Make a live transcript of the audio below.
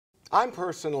I'm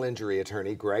personal injury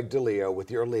attorney Greg DeLeo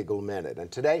with your Legal Minute, and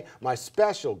today my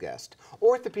special guest,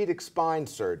 orthopedic spine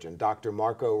surgeon Dr.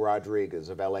 Marco Rodriguez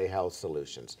of LA Health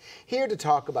Solutions, here to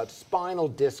talk about spinal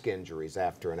disc injuries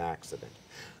after an accident.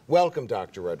 Welcome,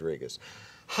 Dr. Rodriguez.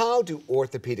 How do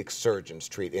orthopedic surgeons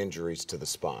treat injuries to the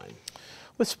spine?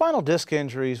 With spinal disc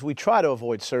injuries, we try to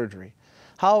avoid surgery.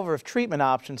 However, if treatment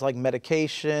options like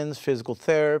medications, physical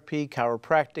therapy,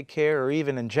 chiropractic care, or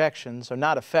even injections are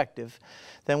not effective,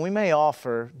 then we may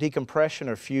offer decompression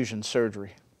or fusion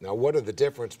surgery. Now, what are the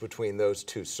difference between those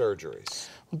two surgeries?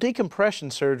 Well,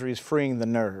 decompression surgery is freeing the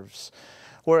nerves,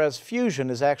 whereas fusion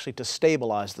is actually to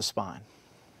stabilize the spine.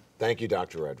 Thank you,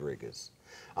 Dr. Rodriguez.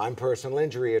 I'm personal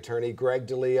injury attorney Greg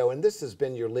DeLeo, and this has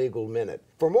been your Legal Minute.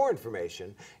 For more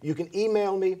information, you can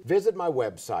email me, visit my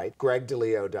website,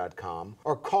 gregdeleo.com,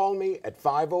 or call me at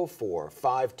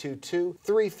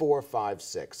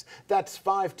 504-522-3456. That's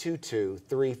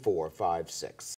 522-3456.